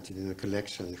represented in the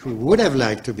collection, who would have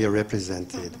liked to be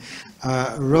represented,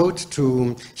 wrote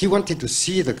to, he wanted to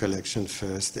see the collection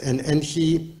first, and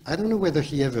he, I don't know whether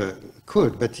he ever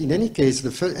could, but in any case,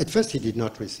 at first he did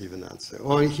not receive an answer,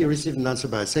 or he received an answer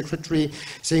by a secretary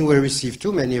saying we received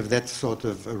too many of that sort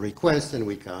of request and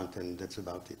we can't, and that's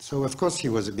about it. So of course he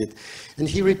was a bit, and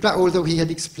he replied, although he had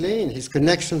explained his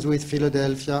connections with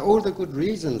Philadelphia, all the good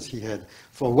reasons he had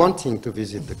for wanting to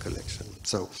visit the collection.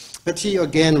 So, but he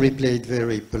again replied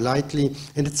very politely,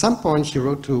 and at some point he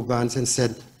wrote to Barnes and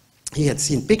said, he had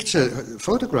seen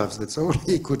photographs, that's all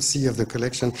he could see of the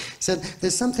collection. He said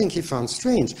there's something he found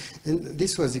strange, and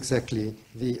this was exactly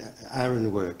the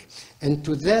ironwork. And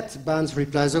to that, Barnes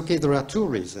replies, okay, there are two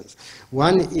reasons.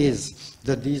 One is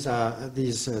that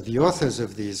the authors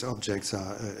of these objects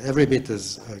are every bit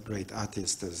as great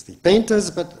artists as the painters,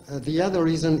 but the other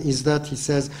reason is that, he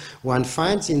says, one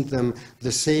finds in them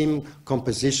the same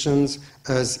compositions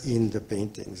as in the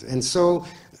paintings. And so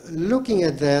looking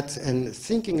at that and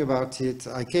thinking about it,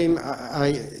 I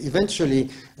eventually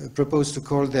proposed to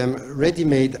call them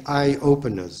ready-made eye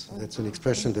openers. That's an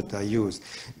expression that I use.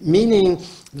 Meaning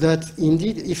that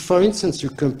indeed, if for instance you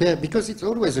compare, because it's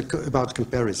always about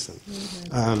comparison.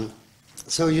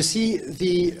 So you see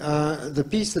the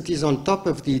piece that is on top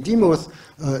of the Demuth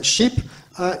ship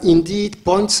indeed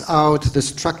points out the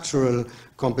structural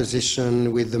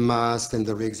composition with the mast and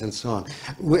the rigs and so on.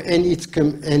 And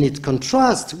it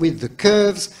contrasts with the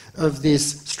curves of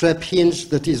this strap hinge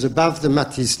that is above the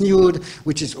Matisse nude,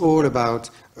 which is all about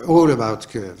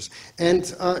curves.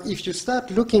 And if you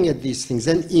start looking at these things,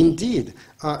 then indeed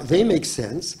they make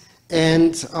sense,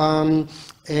 and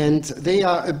they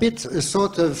are a bit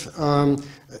sort of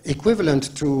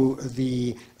equivalent to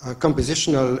the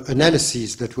compositional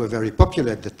analyses that were very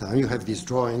popular at the time. You have these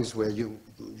drawings where you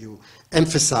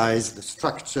emphasize the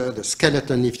structure, the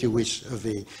skeleton, if you wish, of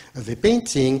a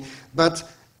painting, but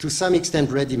to some extent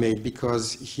ready-made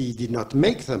because he did not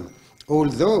make them.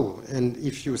 Although, and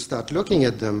if you start looking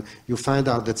at them, you find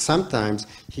out that sometimes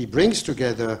he brings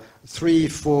together 3,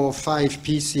 4, 5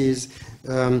 pieces,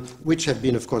 which have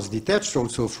been, of course, detached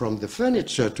also from the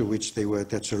furniture to which they were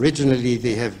attached originally.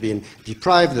 They have been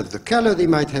deprived of the color they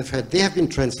might have had. They have been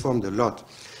transformed a lot.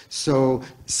 So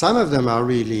some of them are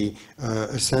really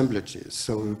assemblages.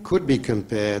 So it could be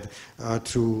compared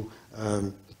to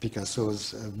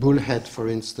Picasso's Bullhead, for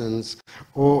instance,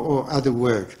 or other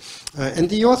work. And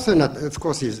the author, of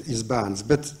course, is Barnes,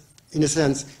 but in a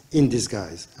sense, in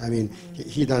disguise. I mean,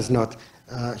 he does not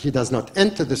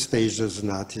enter the stage as an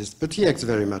artist, but he acts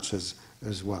very much as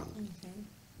one.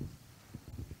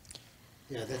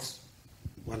 Yeah, that's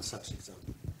one such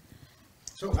example.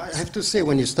 So I have to say,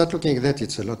 when you start looking at that,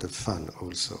 it's a lot of fun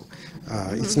also.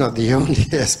 It's not the only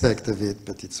aspect of it,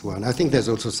 but it's one. I think there's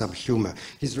also some humor.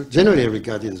 He's generally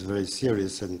regarded as very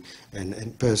serious and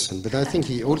person, but I think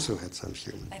he also had some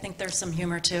humor. I think there's some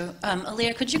humor too.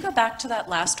 Aaliyah, could you go back to that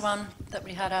last one that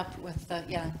we had up with the,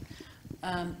 yeah.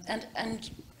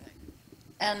 And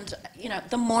you know,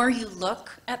 the more you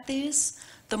look at these,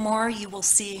 the more you will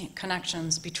see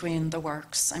connections between the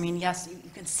works. I mean, yes,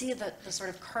 you can see the sort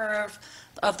of curve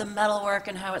of the metalwork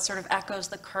and how it sort of echoes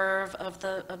the curve of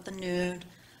the nude.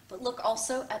 But look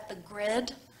also at the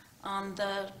grid on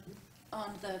the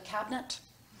cabinet,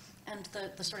 and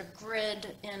the sort of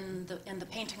grid in the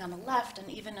painting on the left,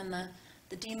 and even in the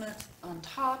Demuth on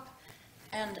top.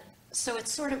 And so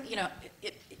it's sort of, you know,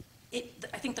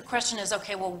 I think the question is,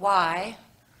 okay, well, why?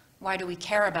 Why do we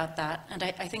care about that? And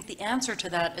I think the answer to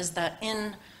that is that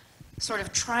in sort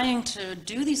of trying to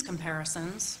do these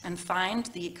comparisons and find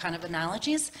the kind of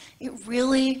analogies, it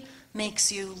really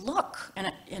makes you look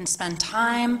and spend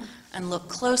time and look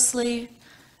closely.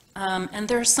 And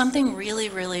there's something really,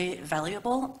 really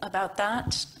valuable about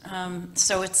that.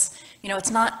 So it's, you know,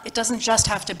 it doesn't just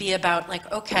have to be about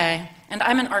like, okay, and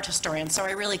I'm an art historian, so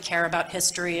I really care about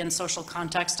history and social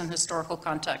context and historical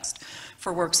context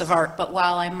for works of art. But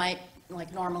while I might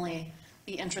like normally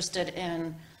be interested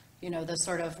in, you know, the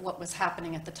sort of what was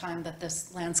happening at the time that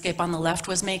this landscape on the left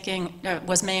was made, you know,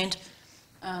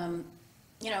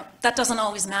 that doesn't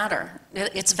always matter.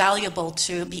 It's valuable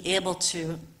to be able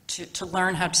to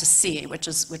learn how to see, which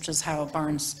is how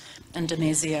Barnes and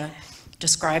Demezia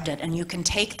described it. And you can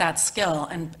take that skill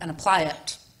and apply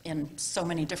it in so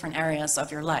many different areas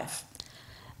of your life.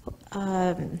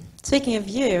 Speaking of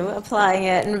you applying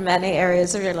it in many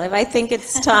areas of your life, I think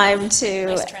it's time to...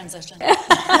 Nice transition.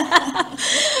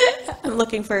 I'm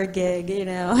looking for a gig, you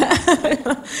know,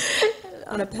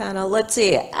 on a panel. Let's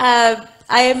see. I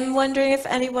am wondering if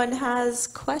anyone has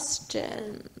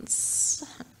questions.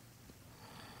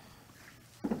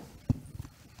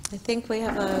 I think we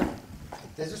have a...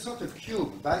 There's a sort of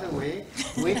cube, by the way,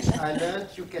 which I learned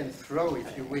you can throw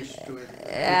if you wish to it.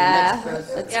 Yeah,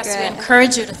 that's yes, great. We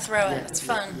encourage you to throw it. It's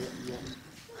fun.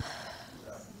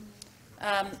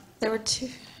 There were two.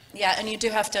 Yeah, and you do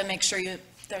have to make sure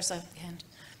there's a hand.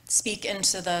 Speak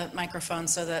into the microphone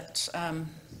so that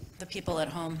the people at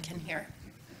home can hear.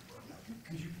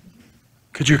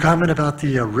 Could you comment about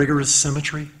the rigorous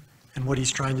symmetry and what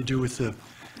he's trying to do with the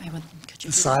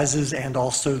sizes, and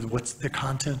also what's the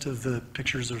content of the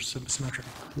pictures are symmetric?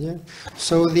 Yeah,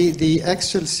 so the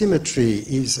axial symmetry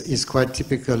is quite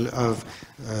typical of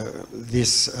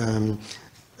this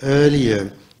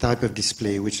earlier type of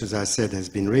display, which, as I said, has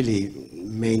been really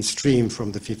mainstream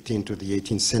from the 15th to the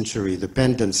 18th century, the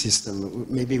pendant system.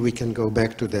 Maybe we can go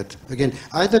back to that again,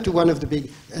 either to one of the big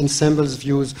ensembles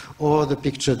views or the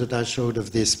picture that I showed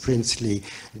of this princely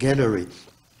gallery.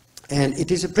 And it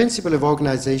is a principle of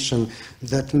organization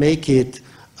that makes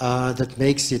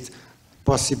it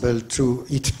possible to,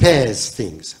 it pairs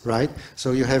things, right? So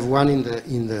you have one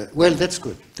in the, well, that's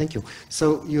good, thank you. So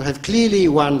you have clearly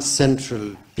one central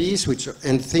piece,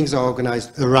 and things are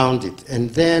organized around it. And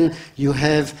then you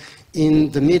have in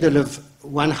the middle of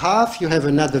one half, you have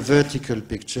another vertical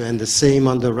picture, and the same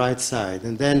on the right side.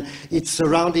 And then it's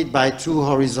surrounded by two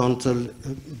horizontal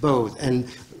bows. And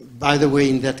by the way,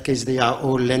 in that case, they are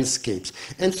all landscapes,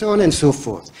 and so on and so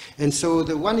forth. And so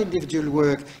the one individual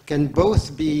work can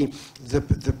both be the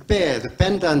pair, the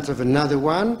pendant of another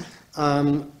one,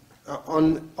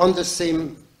 on the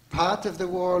same part of the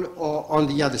wall or on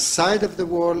the other side of the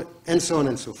wall, and so on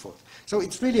and so forth. So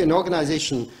it's really an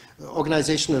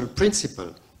organizational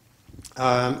principle,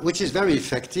 which is very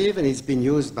effective, and it's been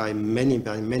used by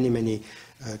many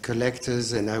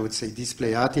collectors, and I would say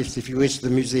display artists. If you wish, the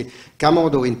Musée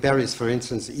Camando in Paris, for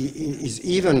instance, is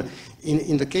even,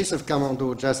 in the case of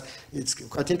Camando, it's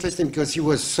quite interesting because he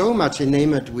was so much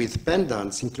enamored with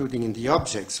pendants, including in the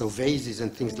objects, so vases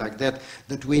and things like that,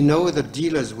 that we know that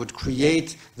dealers would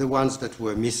create the ones that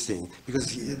were missing, because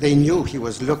they knew he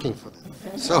was looking for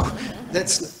them. So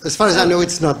that's, as far as I know,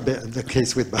 it's not the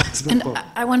case with Barnes. And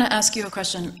I want to ask you a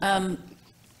question.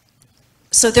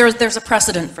 So there's a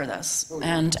precedent for this,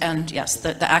 and yes,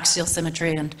 the axial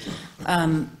symmetry, and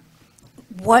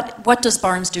what does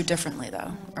Barnes do differently,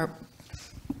 though?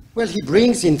 Well, he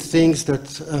brings in things that,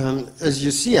 as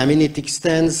you see, I mean, it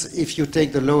extends, if you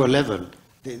take the lower level,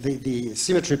 the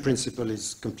symmetry principle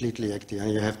is completely active.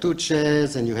 And you have two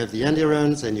chairs, and you have the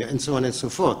endirons, and so on and so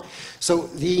forth. So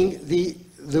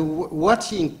what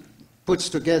he puts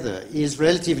together is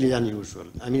relatively unusual.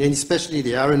 I mean, and especially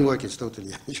the ironwork is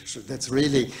totally unusual. That's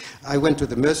really, I went to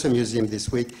the Mercer Museum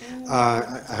this week.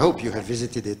 I hope you have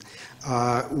visited it,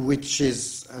 which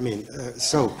is, I mean,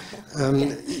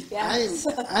 yes.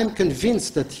 I'm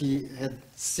convinced that he had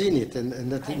seen it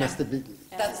and that it must have been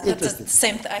That's the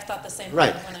same. I thought the same.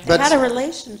 Right, thing they had a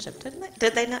relationship, didn't they?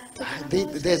 Did they not?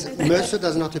 Mercer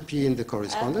does not appear in the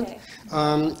correspondence.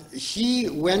 Okay. He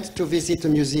went to visit a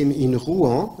museum in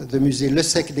Rouen, the Musée Le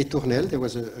Sec des Tournelles. There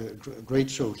was a great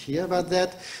show here about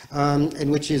that,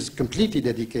 and which is completely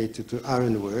dedicated to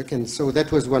ironwork. And so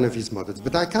that was one of his models.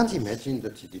 But I can't imagine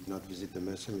that he did not visit the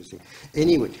Mercer Museum.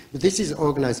 Anyway, but this is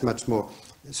organized much more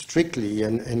strictly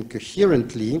and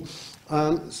coherently.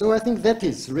 So I think that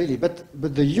is really, but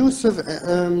the use of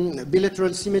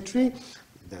bilateral symmetry,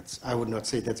 I would not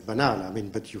say that's banal, I mean,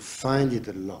 but you find it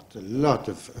a lot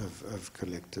of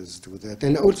collectors do that.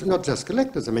 And also not just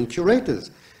collectors, I mean,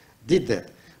 curators did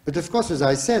that. But of course, as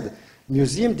I said,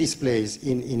 museum displays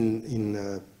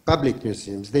in public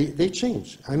museums, they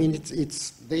change. I mean,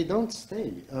 they don't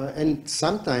stay. And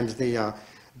sometimes they are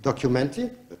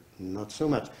documented, but not so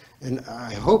much. And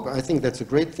I think that's a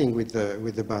great thing with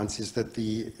the Barnes, is that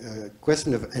the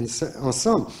question of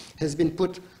ensemble has been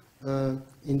put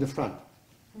in the front.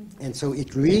 Mm-hmm. And so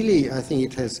it really, I think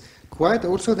it has quite,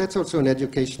 that's also an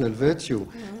educational virtue,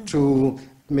 mm-hmm. to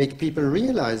make people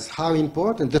realize how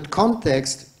important that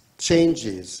context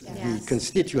changes the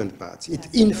constituent parts. It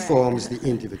informs the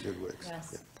individual works. Yes.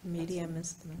 Yeah. The medium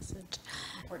is the message.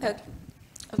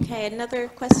 Okay, another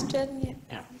question?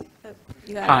 Yeah.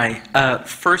 Hi.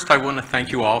 First, I want to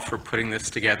thank you all for putting this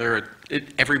together.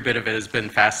 Every bit of it has been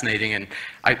fascinating, and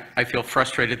I feel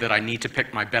frustrated that I need to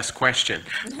pick my best question.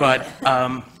 But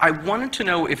I wanted to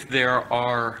know if there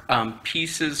are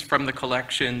pieces from the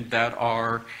collection that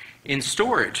are in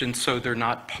storage, and so they're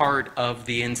not part of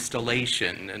the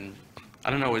installation. And I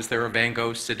don't know, is there a Van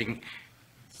Gogh sitting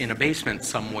in a basement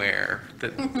somewhere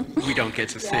that we don't get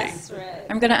to see? Right.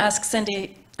 I'm going to ask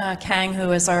Cindy Kang,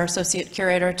 who is our associate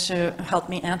curator, to help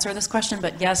me answer this question,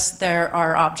 but yes, there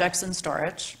are objects in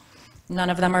storage.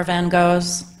 None of them are Van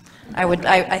Goghs.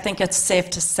 I think it's safe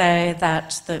to say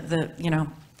that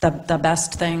the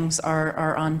best things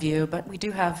are on view, but we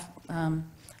do have, can't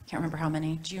remember how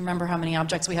many. Do you remember how many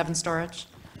objects we have in storage?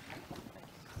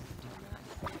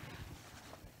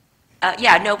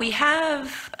 Yeah, no, we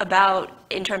have about,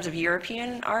 in terms of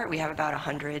European art, we have about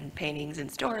 100 paintings in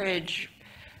storage.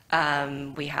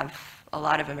 We have a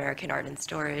lot of American art in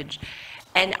storage.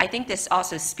 And I think this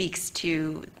also speaks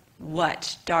to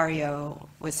what Dario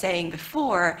was saying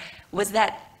before, was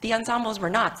that the ensembles were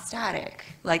not static.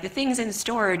 Like, the things in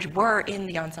storage were in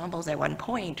the ensembles at one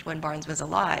point when Barnes was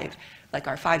alive. Like,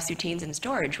 our 5 soutines in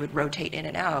storage would rotate in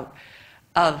and out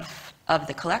of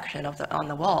the collection on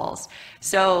the walls.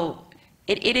 So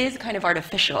it is kind of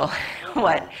artificial.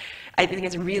 What I think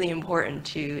it's really important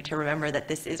to remember that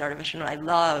this is artificial. And I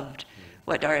loved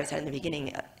what Dario said in the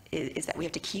beginning, is that we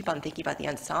have to keep on thinking about the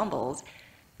ensembles,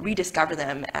 rediscover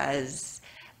them as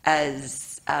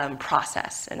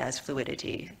process and as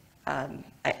fluidity.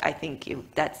 I think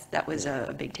that was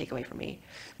a big takeaway for me.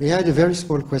 We had a very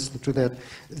small question to that.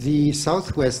 The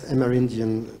Southwest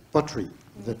Amerindian pottery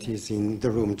that is in the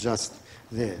room just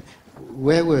there,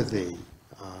 where were they?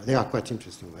 They are quite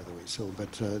interesting, by the way. So,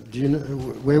 but do you know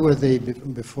where were they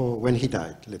before, when he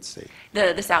died? Let's say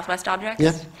The Southwest objects.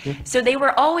 Yes. Yeah. So they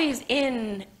were always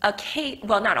in a case.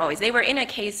 Well, not always. They were in a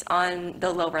case on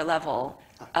the lower level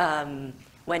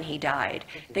when he died.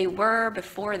 They were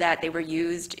before that. They were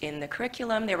used in the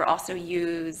curriculum. They were also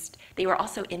used. They were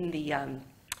also in the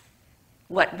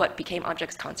what became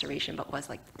objects conservation, but was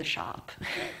like the shop,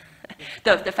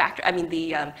 the factory. I mean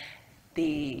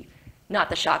the not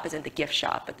the shop as in the gift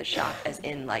shop, but the shop as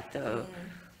in like the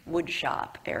wood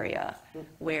shop area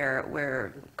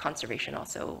where conservation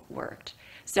also worked.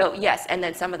 So yes, and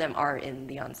then some of them are in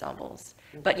the ensembles.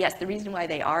 But yes, the reason why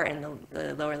they are in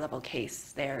the lower level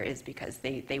case there is because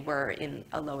they were in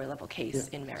a lower level case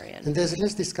in Marion. And there's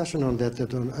less discussion on that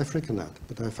than on African art,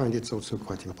 but I find it's also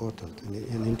quite important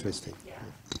and interesting.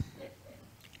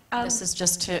 Yeah. This is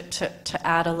just to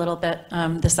add a little bit,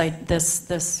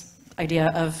 this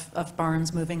idea of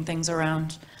Barnes moving things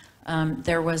around.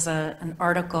 There was an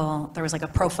article, there was like a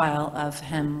profile of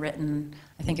him written,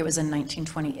 I think it was in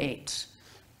 1928,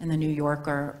 in the New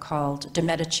Yorker, called De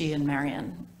Medici and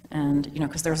Marion. And, you know,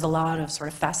 because there was a lot of sort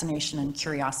of fascination and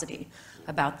curiosity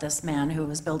about this man who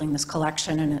was building this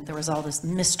collection, and there was all this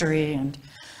mystery. And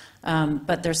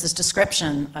but there's this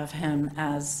description of him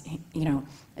as, you know,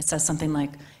 it says something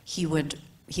like he would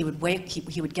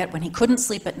get, when he couldn't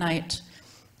sleep at night,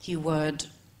 he would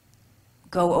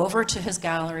go over to his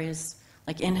galleries,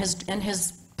 like in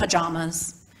his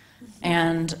pajamas,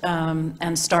 and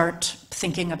start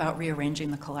thinking about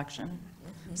rearranging the collection.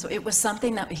 So it was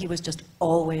something that he was just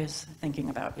always thinking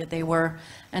about. They were,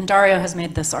 and Dario has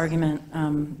made this argument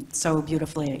so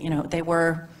beautifully. You know, they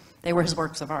were his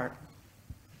works of art.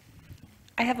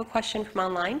 I have a question from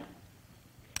online.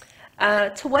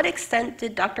 To what extent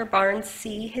did Dr. Barnes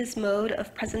see his mode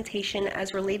of presentation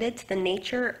as related to the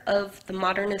nature of the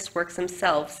modernist works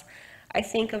themselves? I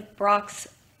think of Brock's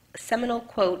seminal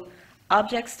quote,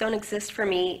 "Objects don't exist for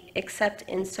me except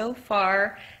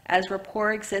insofar as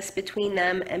rapport exists between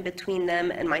them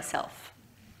and myself."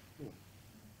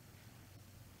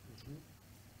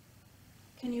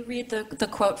 Can you read the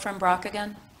quote from Brock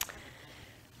again?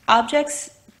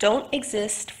 "Objects don't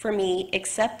exist for me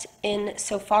except in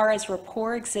so far as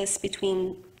rapport exists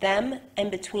between them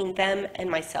and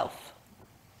myself."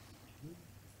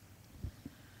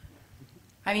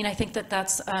 I mean, I think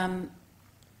that's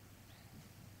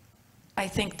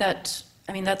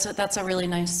that's a really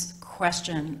nice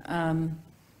question.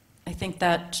 I think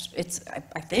that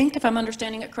I think if I'm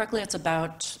understanding it correctly, it's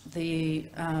about the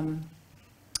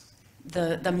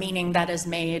meaning that is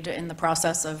made in the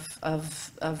process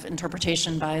of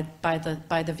interpretation by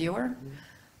the viewer.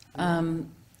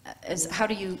 How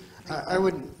do you?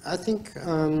 I think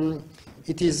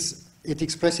it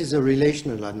expresses a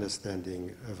relational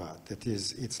understanding of art. That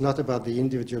is, it's not about the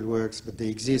individual works, but they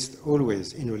exist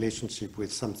always in relationship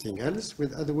with something else,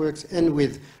 with other works, and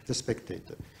with the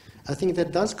spectator. I think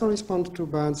that does correspond to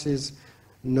Barnes's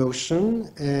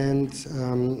notion, and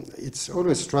it's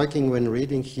always striking when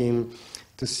reading him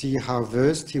to see how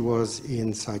versed he was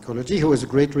in psychology. He was a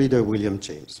great reader of William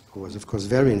James, who was, of course,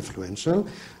 very influential,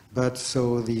 but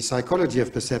so the psychology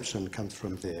of perception comes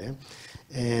from there.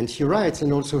 And he writes,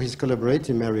 and also his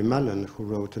collaborator, Mary Mullen, who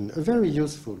wrote a very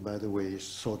useful, by the way,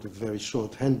 sort of very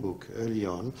short handbook early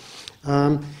on.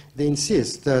 They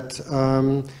insist that,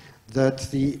 that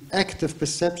the act of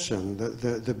perception,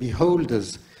 the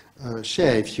beholder's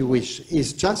share, if you wish,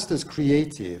 is just as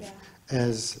creative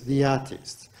as the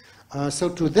artist. So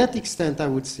to that extent, I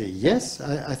would say yes,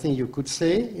 I think you could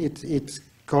say it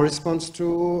corresponds to,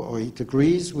 or it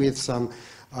agrees with some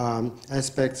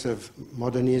aspects of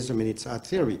modernism in its art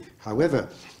theory. However,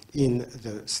 in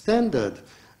the standard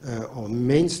or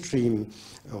mainstream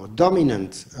or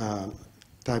dominant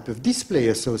type of display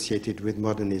associated with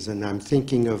modernism, I'm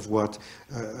thinking of what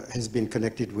has been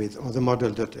connected with, or the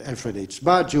model that Alfred H.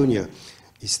 Barr Jr.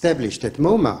 established at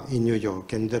MoMA in New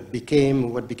York, and that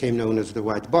became what became known as the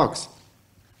white box.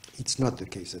 It's not the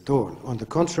case at all. On the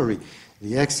contrary,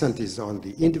 the accent is on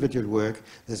the individual work.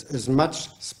 There's as much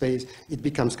space. It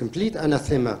becomes complete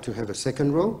anathema to have a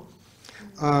second row,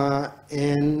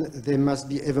 and there must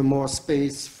be ever more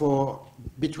space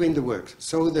between the works,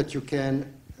 so that you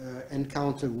can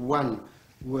encounter one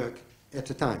work at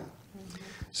a time.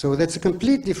 So that's a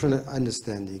complete different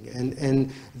understanding.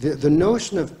 And the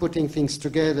notion of putting things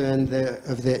together and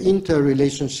of their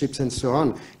interrelationships and so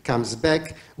on comes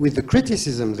back with the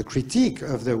criticism, the critique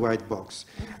of the white box,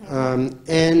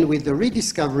 and with the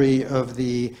rediscovery of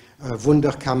the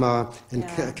Wunderkammer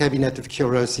and Cabinet of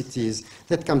Curiosities.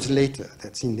 That comes later.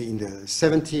 That's in the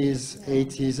 70s,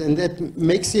 80s, and that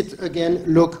makes it again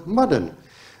look modern.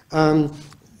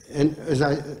 And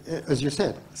as you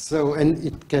said, so, and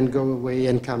it can go away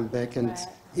and come back, and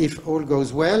if all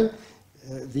goes well,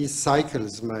 these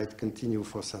cycles might continue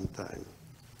for some time.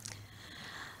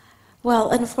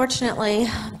 Well, unfortunately,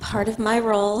 part of my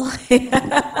role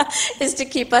is to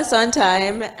keep us on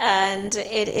time, and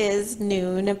it is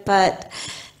noon, but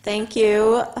thank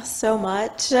you so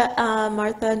much,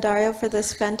 Martha and Dario, for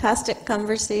this fantastic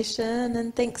conversation,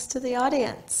 and thanks to the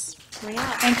audience.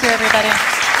 Thank you,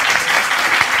 everybody.